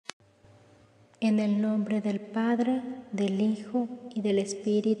En el nombre del Padre, del Hijo y del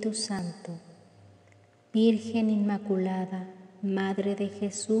Espíritu Santo. Virgen Inmaculada, Madre de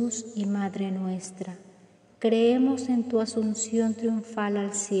Jesús y Madre nuestra, creemos en tu Asunción triunfal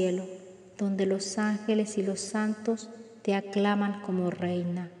al cielo, donde los ángeles y los santos te aclaman como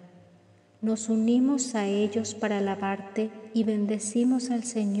Reina. Nos unimos a ellos para alabarte y bendecimos al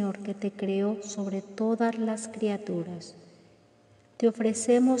Señor que te creó sobre todas las criaturas. Te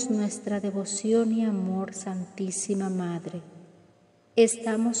ofrecemos nuestra devoción y amor, Santísima Madre.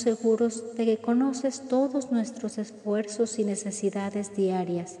 Estamos seguros de que conoces todos nuestros esfuerzos y necesidades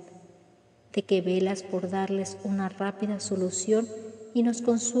diarias, de que velas por darles una rápida solución y nos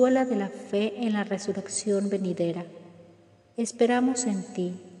consuela de la fe en la resurrección venidera. Esperamos en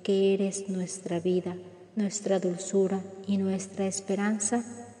ti, que eres nuestra vida, nuestra dulzura y nuestra esperanza,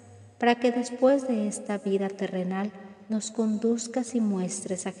 para que después de esta vida terrenal nos conduzcas y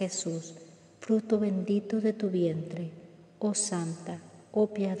muestres a Jesús, fruto bendito de tu vientre, oh Santa, oh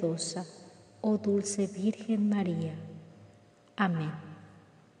piadosa, oh dulce Virgen María. Amén.